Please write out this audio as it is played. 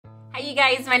Hi you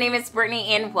guys, my name is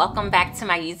Brittany and welcome back to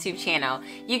my YouTube channel.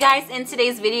 You guys, in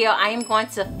today's video, I am going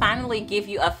to finally give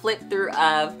you a flip through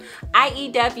of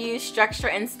IEW Structure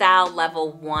and Style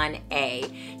Level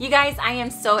 1A. You guys, I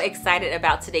am so excited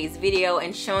about today's video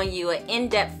and showing you an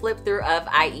in-depth flip through of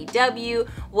IEW,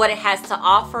 what it has to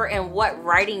offer, and what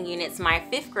writing units my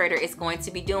 5th grader is going to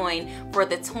be doing for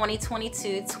the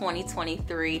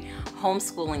 2022-2023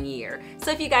 homeschooling year.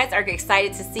 So if you guys are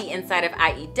excited to see inside of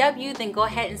IEW, then go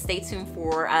ahead and stay tuned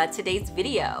for today's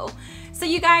video. So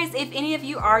you guys, if any of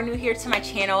you are new here to my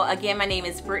channel, again, my name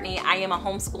is Brittany. I am a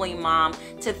homeschooling mom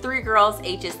to 3 girls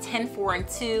ages 10, 4, and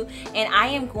 2, and I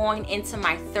am going into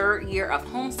my 3rd year of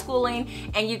homeschooling.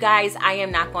 And you guys, I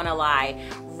am not gonna lie,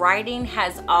 writing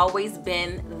has always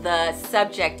been the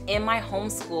subject in my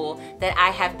homeschool that I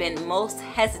have been most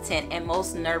hesitant and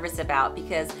most nervous about,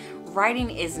 because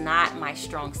writing is not my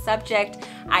strong subject.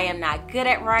 I am not good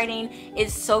at writing.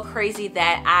 It's so crazy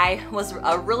that I was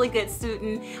a really good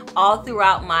student all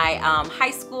throughout my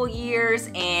high school years,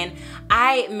 and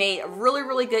I made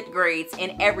really good grades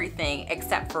in everything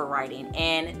except for writing,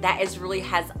 and that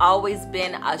has always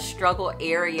been a struggle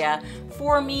area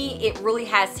for me. It really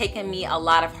has taken me a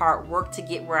lot of hard work to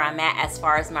get where I'm at as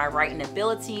far as my writing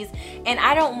abilities, and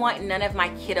I don't want none of my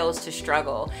kiddos to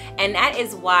struggle. And that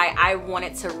is why I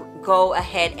wanted to go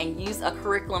ahead and use a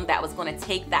curriculum that was going to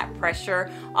take that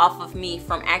pressure off of me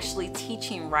from actually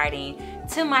teaching writing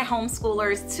to my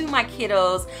homeschoolers, to my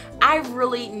kiddos. I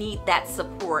really need that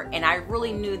support, and I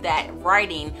really knew that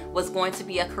writing was going to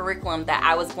be a curriculum that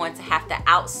I was going to have to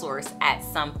outsource at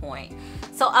some point.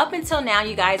 So up until now,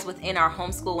 you guys, within our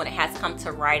homeschool, when it has come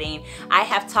to writing, I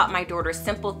have taught my daughter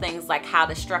simple things like how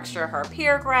to structure her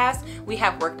paragraphs. We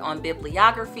have worked on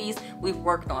bibliographies. We've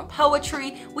worked on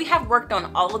poetry. We have worked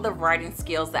on all of the writing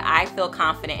skills that I feel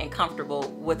confident and comfortable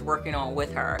with working on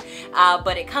with her.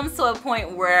 But it comes to a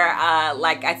point where,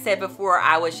 like I said before,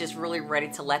 I was just really ready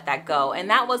to let that go. And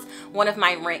that was one of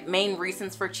my main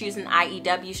reasons for choosing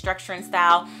IEW Structure and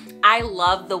Style. I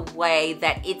love the way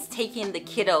that it's taking the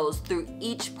kiddos through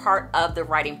each part of the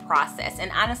writing process.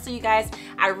 And honestly, you guys,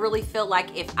 I really feel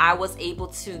like if I was able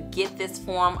to get this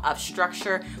form of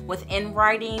structure within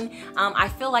writing, I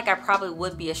feel like I probably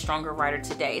would be a stronger writer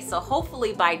today. So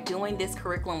hopefully by doing this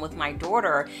curriculum with my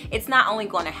daughter, it's not only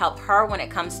going to help her when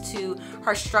it comes to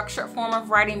her structured form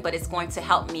of writing, but it's going to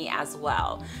help me as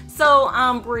well. So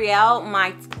Brielle,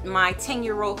 my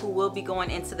 10-year-old who will be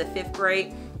going into the 5th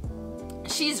grade,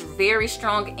 she's very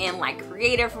strong in like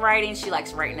creative writing. She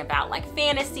likes writing about like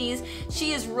fantasies.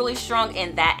 She is really strong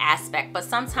in that aspect. But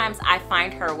sometimes I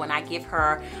find her when I give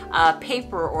her a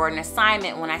paper or an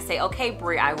assignment, when I say, okay,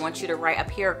 Brie, I want you to write a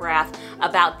paragraph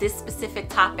about this specific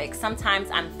topic, sometimes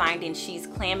I'm finding she's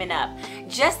clamming up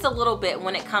just a little bit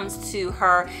when it comes to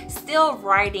her still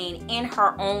writing in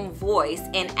her own voice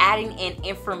and adding in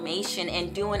information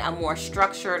and doing a more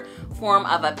structured form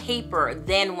of a paper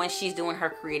than when she's doing her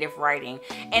creative writing.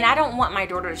 And I don't want my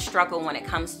daughter to struggle when it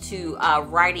comes to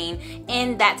writing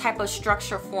in that type of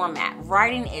structure format.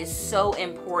 Writing is so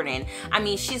important. I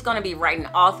mean, she's going to be writing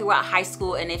all throughout high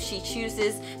school, and if she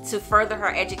chooses to further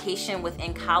her education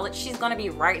within college, she's going to be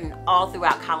writing all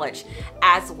throughout college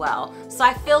as well. So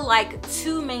I feel like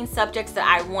 2 main subjects that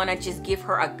I want to just give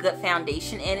her a good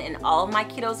foundation in, and all of my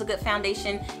kiddos a good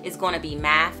foundation, is going to be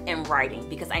math and writing,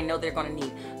 because I know they're going to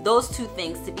need those 2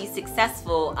 things to be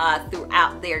successful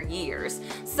throughout their years.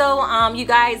 So you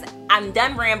guys, I'm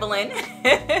done rambling.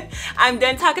 I'm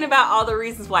done talking about all the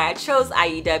reasons why I chose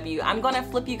IEW. I'm going to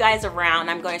flip you guys around.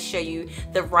 I'm going to show you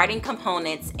the writing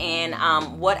components and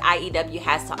what IEW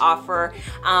has to offer.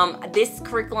 This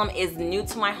curriculum is new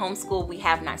to my homeschool. We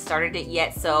have not started it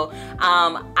yet, so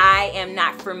I am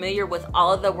not familiar with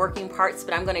all of the working parts,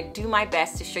 but I'm going to do my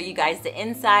best to show you guys the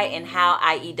insight and how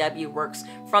IEW works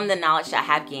from the knowledge that I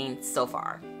have gained so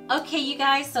far. Okay, you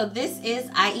guys, so this is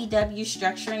IEW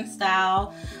Structure and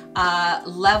Style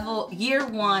Year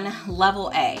 1 Level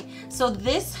A. So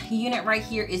this unit right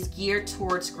here is geared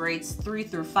towards grades 3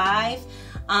 through 5.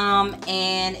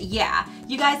 And yeah,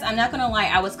 you guys, I'm not gonna lie,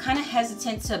 I was kind of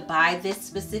hesitant to buy this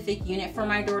specific unit for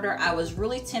my daughter. I was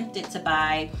really tempted to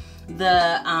buy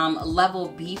the level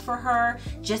B for her,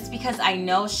 just because I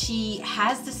know she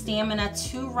has the stamina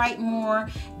to write more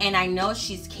and I know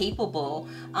she's capable.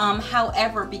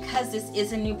 However, because this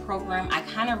is a new program, I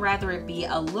kind of rather it be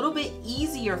a little bit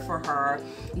easier for her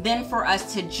than for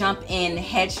us to jump in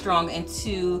headstrong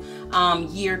into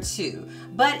year 2.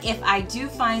 But if I do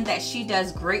find that she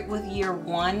does great with year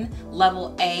 1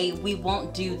 level A, we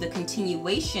won't do the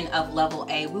continuation of level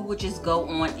A. We will just go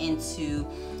on into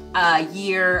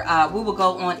year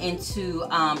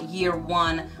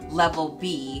 1 level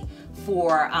B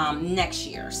for next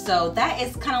year. So that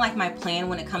is kind of like my plan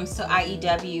when it comes to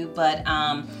IEW, but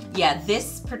yeah,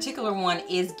 this particular one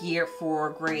is geared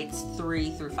for grades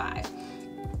 3 through 5.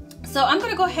 So I'm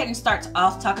going to go ahead and start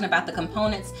off talking about the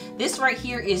components. This right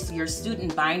here is your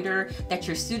student binder that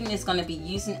your student is going to be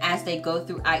using as they go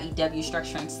through IEW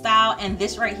Structure and Style, and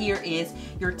this right here is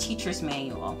your teacher's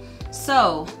manual.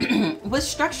 So with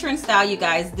Structure and Style, you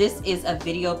guys, this is a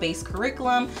video-based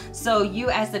curriculum. So you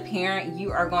as the parent,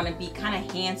 you are going to be kind of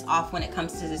hands-off when it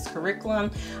comes to this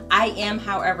curriculum. I am,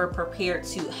 however, prepared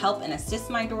to help and assist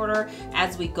my daughter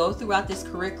as we go throughout this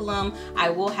curriculum. I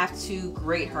will have to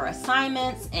grade her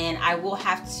assignments, and I will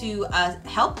have to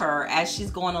help her as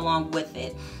she's going along with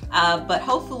it. But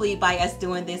hopefully by us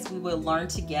doing this, we will learn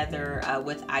together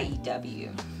with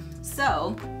IEW.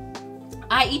 So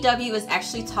IEW is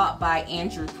actually taught by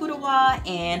Andrew Pudawa,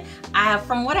 and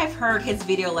from what I've heard, his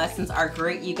video lessons are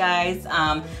great, you guys.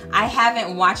 I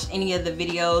haven't watched any of the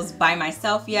videos by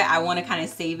myself yet. I want to kind of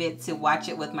save it to watch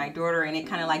it with my daughter, and it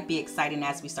kind of like be exciting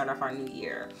as we start off our new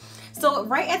year. So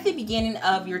right at the beginning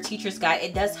of your teacher's guide,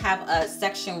 it does have a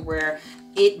section where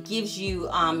it gives you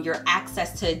your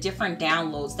access to different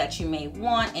downloads that you may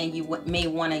want and you may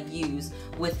want to use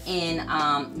within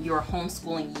your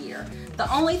homeschooling year.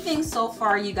 The only thing so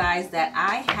far, you guys, that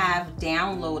I have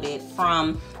downloaded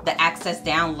from the Access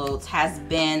downloads has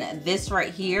been this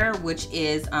right here, which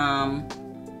is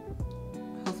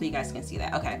hopefully you guys can see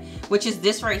that. Okay, which is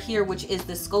this right here, which is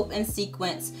the scope and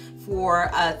sequence for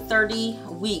a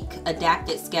 30-week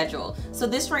adapted schedule. So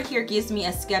this right here gives me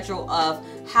a schedule of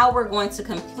how we're going to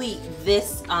complete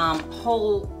this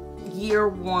whole year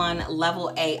 1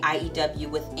 level A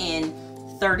IEW within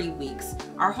 30 weeks.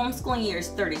 Our homeschooling year is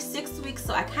 36 weeks,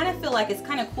 so I kind of feel like it's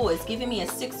kind of cool. It's giving me a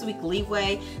 6-week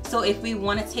leeway. So if we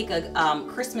want to take a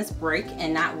Christmas break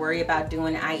and not worry about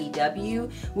doing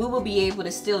IEW, we will be able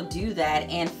to still do that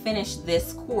and finish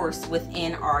this course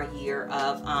within our year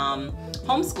of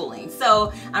homeschooling.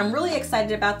 So I'm really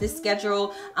excited about this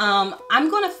schedule. I'm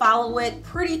going to follow it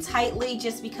pretty tightly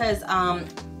just because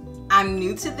I'm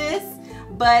new to this.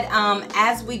 But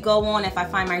as we go on, if I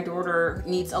find my daughter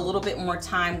needs a little bit more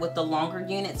time with the longer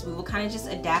units, we will kind of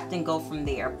just adapt and go from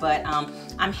there. But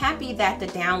I'm happy that the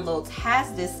downloads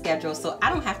has this schedule, so I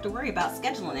don't have to worry about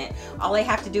scheduling it. All I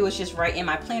have to do is just write in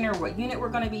my planner what unit we're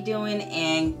going to be doing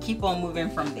and keep on moving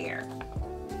from there.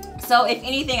 So if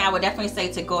anything, I would definitely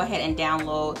say to go ahead and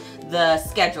download the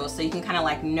schedule so you can kind of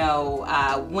like know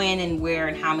when and where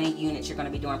and how many units you're going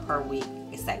to be doing per week,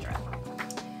 etc.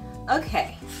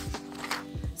 Okay.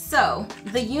 So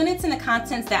the units and the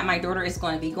contents that my daughter is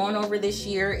going to be going over this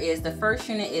year is the first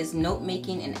unit is note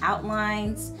making and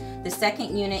outlines. The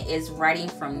second unit is writing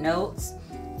from notes.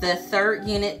 The third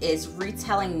unit is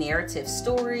retelling narrative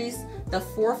stories. The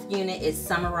fourth unit is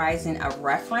summarizing a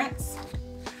reference.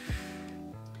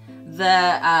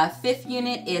 The fifth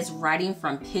unit is writing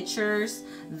from pictures.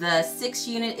 The sixth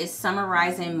unit is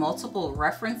summarizing multiple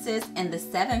references, and the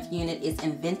seventh unit is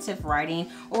inventive writing,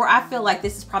 or I feel like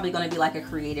this is probably going to be like a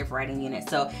creative writing unit.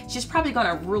 So she's probably going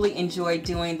to really enjoy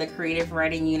doing the creative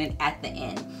writing unit at the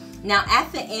end. Now at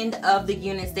the end of the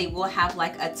units, they will have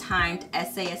like a timed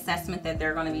essay assessment that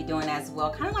they're going to be doing as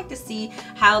well, kind of like to see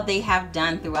how they have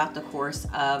done throughout the course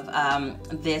of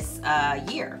this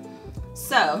year.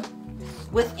 So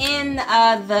within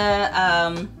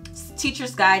the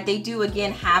teacher's guide, they do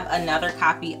again have another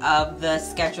copy of the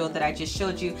schedule that I just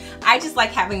showed you. I just like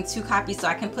having 2 copies so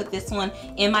I can put this one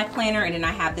in my planner and then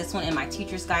I have this one in my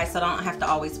teacher's guide, so I don't have to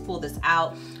always pull this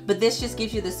out. But this just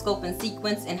gives you the scope and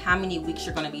sequence and how many weeks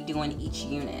you're going to be doing each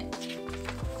unit.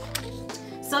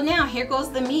 So now here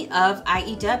goes the meat of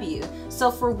IEW.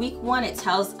 So for week 1, it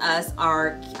tells us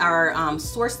our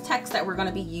source text that we're going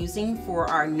to be using for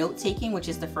our note taking, which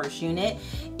is the first unit.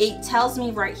 It tells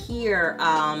me right here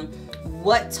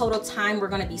what total time we're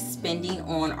going to be spending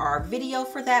on our video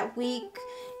for that week.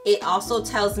 It also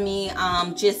tells me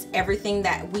just everything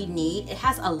that we need. It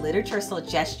has a literature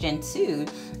suggestion too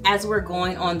as we're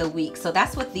going on the week. So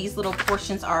that's what these little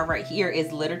portions are right here,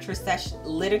 is literature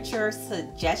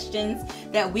suggestions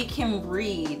that we can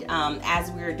read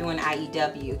as we're doing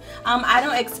IEW. I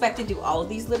don't expect to do all of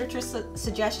these literature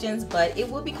suggestions, but it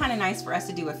would be kind of nice for us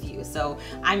to do a few. So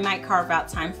I might carve out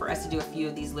time for us to do a few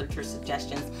of these literature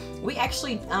suggestions. We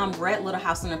actually read Little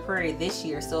House on the Prairie this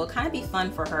year, so it'll kind of be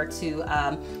fun for her to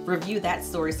review that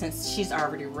story since she's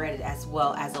already read it as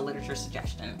well as a literature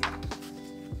suggestion.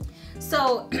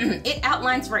 So it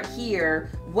outlines right here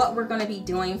what we're going to be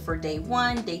doing for day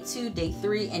 1, day 2, day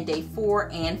 3, and day 4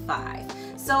 and 5.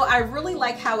 So So I really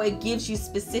like how it gives you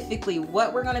specifically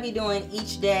what we're going to be doing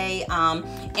each day.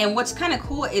 And what's kind of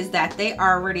cool is that they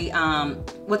already,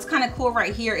 what's kind of cool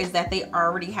right here is that they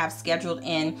already have scheduled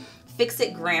in Fix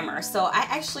It Grammar. So I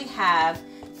actually have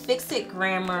Fix It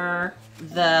Grammar,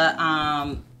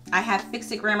 I have Fix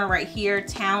It Grammar right here,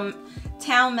 Town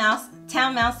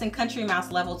Mouse and Country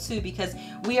Mouse level 2, because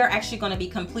we are actually going to be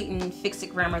completing Fix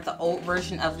It Grammar, the old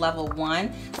version of level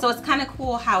 1. So it's kind of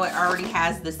cool how it already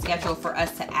has the schedule for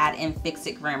us to add in Fix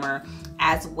It Grammar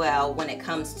as well when it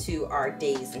comes to our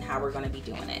days and how we're going to be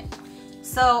doing it.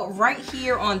 So right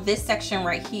here on this section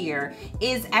right here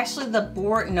is actually the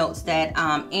board notes that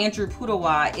Andrew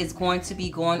Pudawa is going to be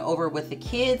going over with the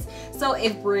kids. So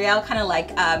if Brielle kind of like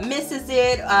misses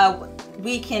it,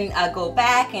 we can go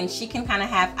back and she can kind of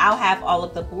I'll have all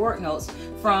of the board notes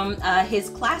from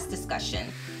his class discussion.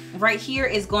 Right here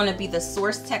is going to be the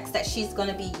source text that she's going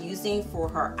to be using for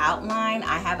her outline.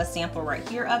 I have a sample right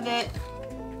here of it.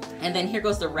 And then here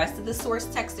goes the rest of the source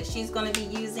text that she's going to be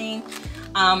using.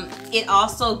 It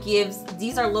also gives,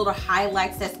 these are little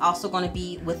highlights that's also going to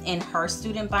be within her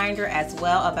student binder as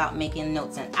well about making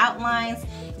notes and outlines.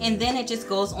 And then it just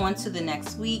goes on to the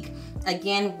next week.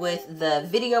 Again, with the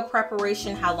video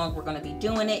preparation, how long we're going to be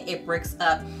doing it. It breaks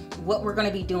up what we're going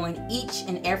to be doing each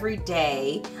and every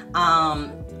day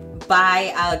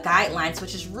by guidelines,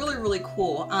 which is really, really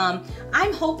cool.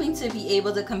 I'm hoping to be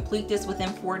able to complete this within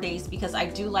 4 days because I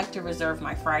do like to reserve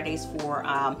my Fridays for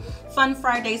fun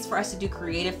Fridays for us to do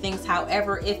creative things.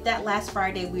 However, if that last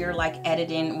Friday we are like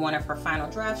editing one of her final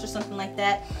drafts or something like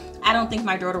that, I don't think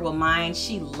my daughter will mind.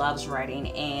 She loves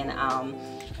writing, and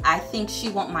I think she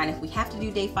won't mind if we have to do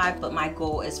day 5, but my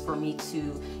goal is for me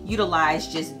to utilize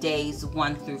just days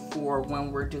 1 through 4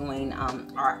 when we're doing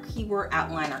our keyword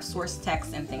outline, our source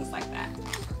text, and things like that.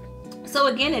 So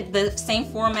again, the same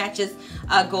format just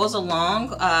goes along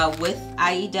with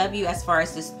IEW as far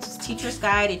as this teacher's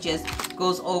guide. It just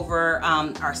goes over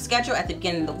our schedule at the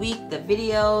beginning of the week, the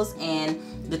videos, and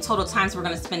the total times we're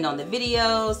going to spend on the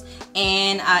videos,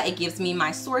 and it gives me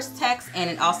my source text, and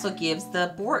it also gives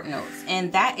the board notes.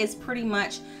 And that is pretty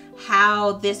much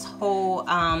how this whole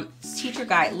teacher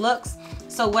guide looks.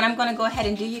 So what I'm going to go ahead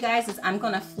and do, you guys, is I'm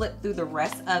going to flip through the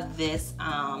rest of this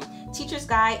teacher's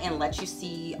guide and let you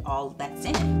see all that's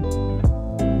in it.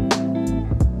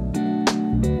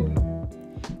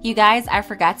 You guys, I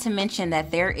forgot to mention that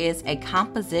there is a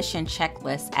composition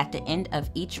checklist at the end of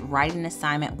each writing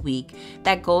assignment week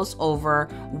that goes over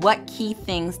what key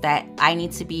things that I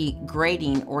need to be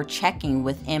grading or checking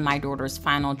within my daughter's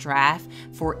final draft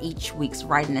for each week's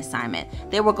writing assignment.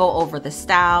 They will go over the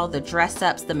style, the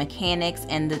dress-ups, the mechanics,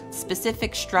 and the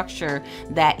specific structure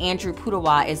that Andrew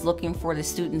Pudawa is looking for the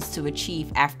students to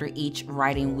achieve after each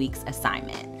writing week's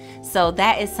assignment. So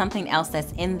that is something else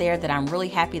that's in there that I'm really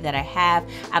happy that I have.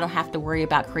 I don't have to worry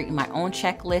about creating my own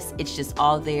checklist. It's just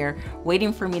all there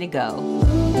waiting for me to go.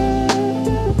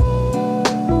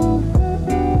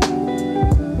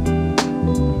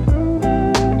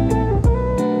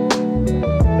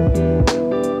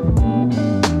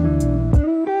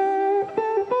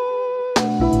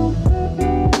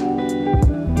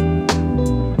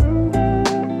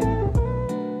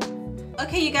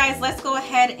 Let's go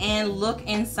ahead and look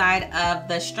inside of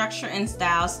the Structure and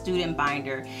Style student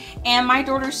binder. And my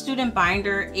daughter's student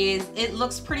binder it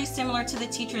looks pretty similar to the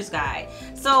teacher's guide.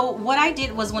 So what I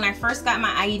did was, when I first got my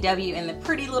IEW in the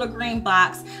pretty little green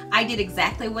box, I did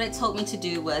exactly what it told me to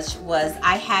do, was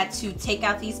I had to take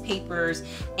out these papers,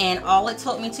 and all it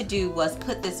told me to do was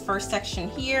put this first section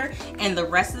here and the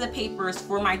rest of the papers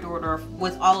for my daughter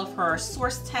with all of her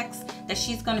source text that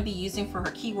she's going to be using for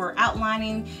her keyword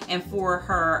outlining and for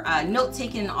her note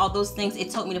taking and all those things.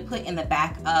 It told me to put in the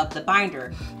back of the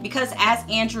binder, because as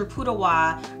Andrew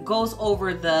Pudawa goes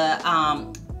over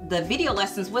the video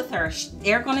lessons with her,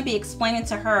 they're going to be explaining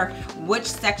to her which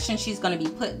section she's going to be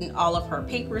putting all of her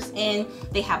papers in.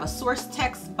 They have a source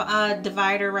text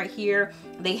divider right here.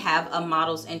 They have a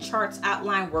models and charts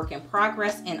outline, work in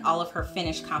progress, and all of her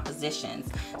finished compositions.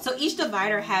 So each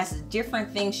divider has different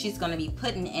things she's going to be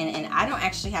putting in, and I don't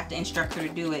actually have to instruct her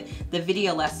to do it. The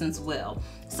video lessons will.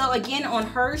 So again, on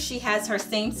hers, she has her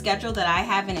same schedule that I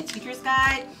have in a teacher's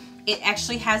guide. It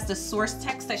actually has the source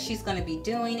text that she's going to be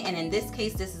doing, and in this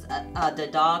case, this is the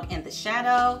dog and the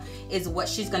shadow is what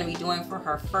she's going to be doing for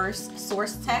her first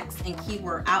source text and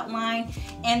keyword outline.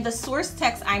 And the source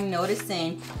text, I'm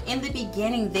noticing in the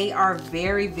beginning they are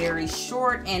very, very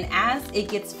short, and as it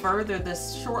gets further, the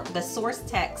source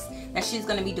text that she's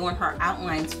going to be doing her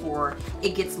outlines for,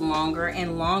 it gets longer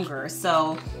and longer.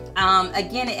 So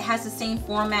again, it has the same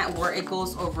format where it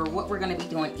goes over what we're going to be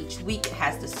doing each week. It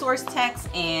has the source text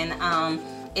and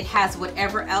it has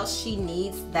whatever else she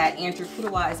needs that Andrew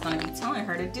Pudawa is going to be telling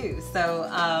her to do. So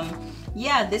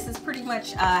yeah, this is pretty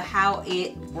much how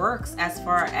it works as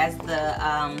far as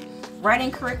the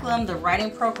writing curriculum, the writing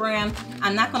program.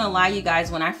 I'm not gonna lie, you guys,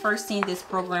 when I first seen this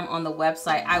program on the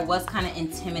website, I was kind of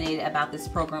intimidated about this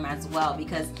program as well,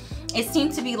 because it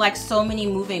seemed to be like so many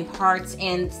moving parts,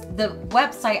 and the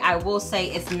website, I will say,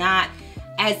 is not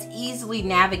as easily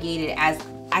navigated as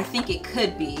I think it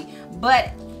could be.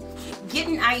 But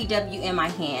getting IEW in my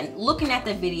hand, looking at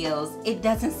the videos, it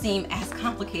doesn't seem as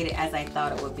complicated as I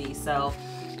thought it would be. So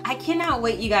I cannot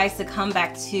wait, you guys, to come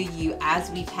back to you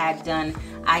as we've had done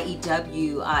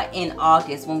IEW in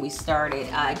August when we started,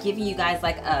 giving you guys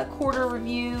like a quarter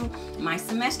review, my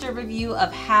semester review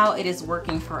of how it is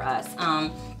working for us.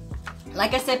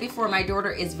 Like I said before, my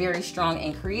daughter is very strong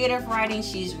in creative writing.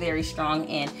 She's very strong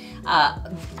in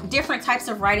different types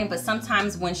of writing, but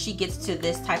sometimes when she gets to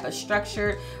this type of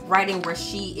structured writing where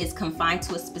she is confined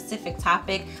to a specific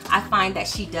topic, I find that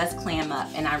she does clam up.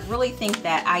 And I really think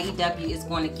that IEW is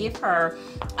going to give her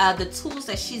the tools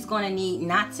that she's going to need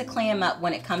not to clam up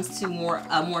when it comes to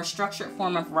a more structured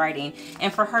form of writing,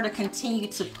 and for her to continue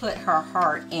to put her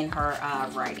heart in her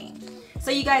writing. So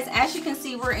you guys, as you can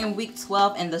see, we're in week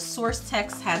 12 and the source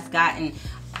text has gotten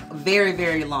very,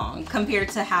 very long compared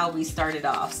to how we started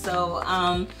off. So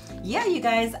yeah, you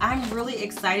guys, I'm really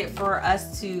excited for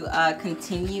us to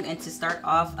continue and to start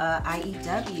off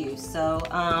IEW. So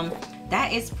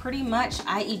that is pretty much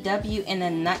IEW in a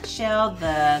nutshell,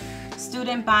 the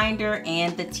student binder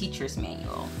and the teacher's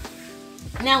manual.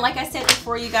 Now, like I said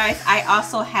before, you guys, I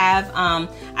also have,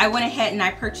 I went ahead and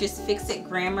I purchased Fix It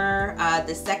Grammar,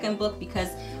 the second book, because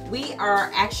we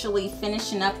are actually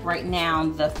finishing up right now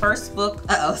the first book.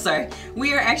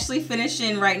 We are actually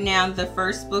finishing right now the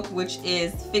first book, which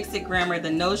is Fix It Grammar,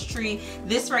 the Nose Tree.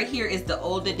 This right here is the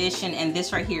old edition, and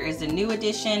this right here is the new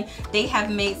edition. They have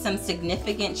made some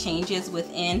significant changes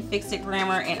within Fix It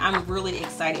Grammar, and I'm really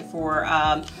excited for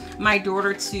my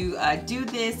daughter to do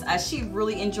this. She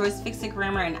really enjoys Fix It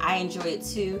Grammar, and I enjoy it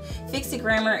too. Fix It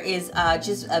Grammar is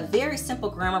just a very simple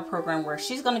grammar program where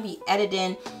she's going to be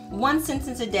editing one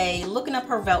sentence a day, looking up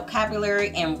her vocabulary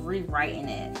and rewriting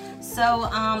it. So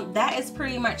that is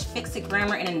pretty much Fix It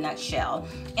Grammar in a nutshell.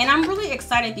 And I'm really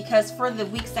excited because for the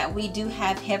weeks that we do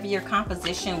have heavier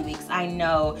composition weeks, I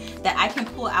know that I can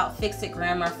pull out Fix It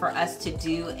Grammar for us to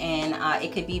do, and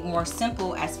it could be more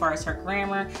simple as far as her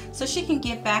grammar, so she can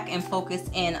get back and focus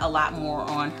in a lot more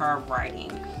on her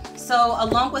writing. So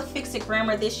along with Fix It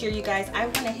Grammar this year, you guys, I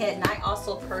went ahead and I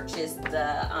also purchased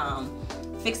the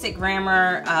Fix It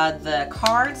Grammar, the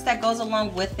cards that goes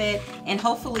along with it, and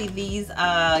hopefully these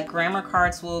grammar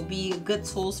cards will be good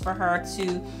tools for her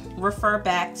to refer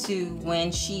back to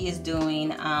when she is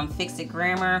doing Fix It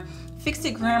Grammar. Fix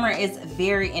It Grammar is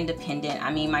very independent.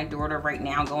 I mean, my daughter right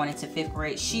now going into 5th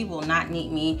grade, she will not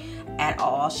need me at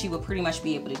all. She will pretty much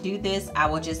be able to do this. I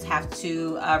will just have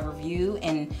to review,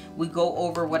 and we go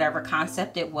over whatever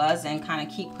concept it was and kind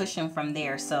of keep pushing from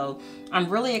there. So I'm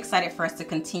really excited for us to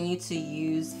continue to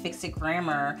use Fix It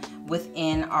Grammar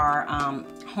within our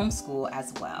homeschool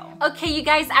as well. Okay, you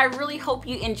guys, I really hope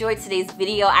you enjoyed today's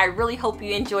video. I really hope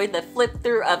you enjoyed the flip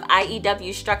through of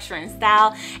IEW structure and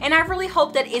style, and I really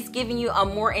hope that it's giving you a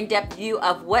more in-depth view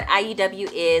of what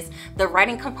IEW is, the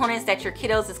writing components that your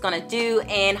kiddos is going to do,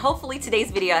 and hopefully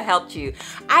today's video helped you.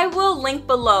 I will link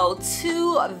below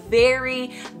 2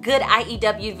 very good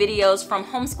IEW videos from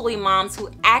homeschooling moms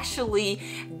who actually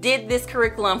did this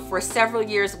curriculum for several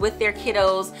years with their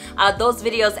kiddos. Those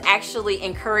videos actually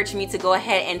encouraged me to go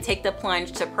ahead and take the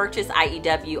plunge to purchase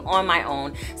IEW on my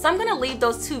own. So I'm gonna leave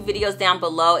those 2 videos down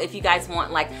below if you guys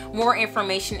want like more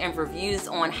information and reviews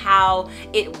on how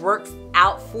it works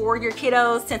out for your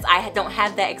kiddos, since I don't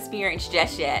have that experience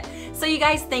just yet. So you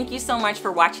guys, thank you so much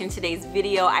for watching today's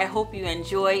video. I hope you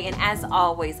enjoy, and as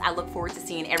always, I look forward to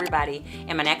seeing everybody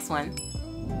in my next one.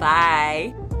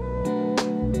 Bye.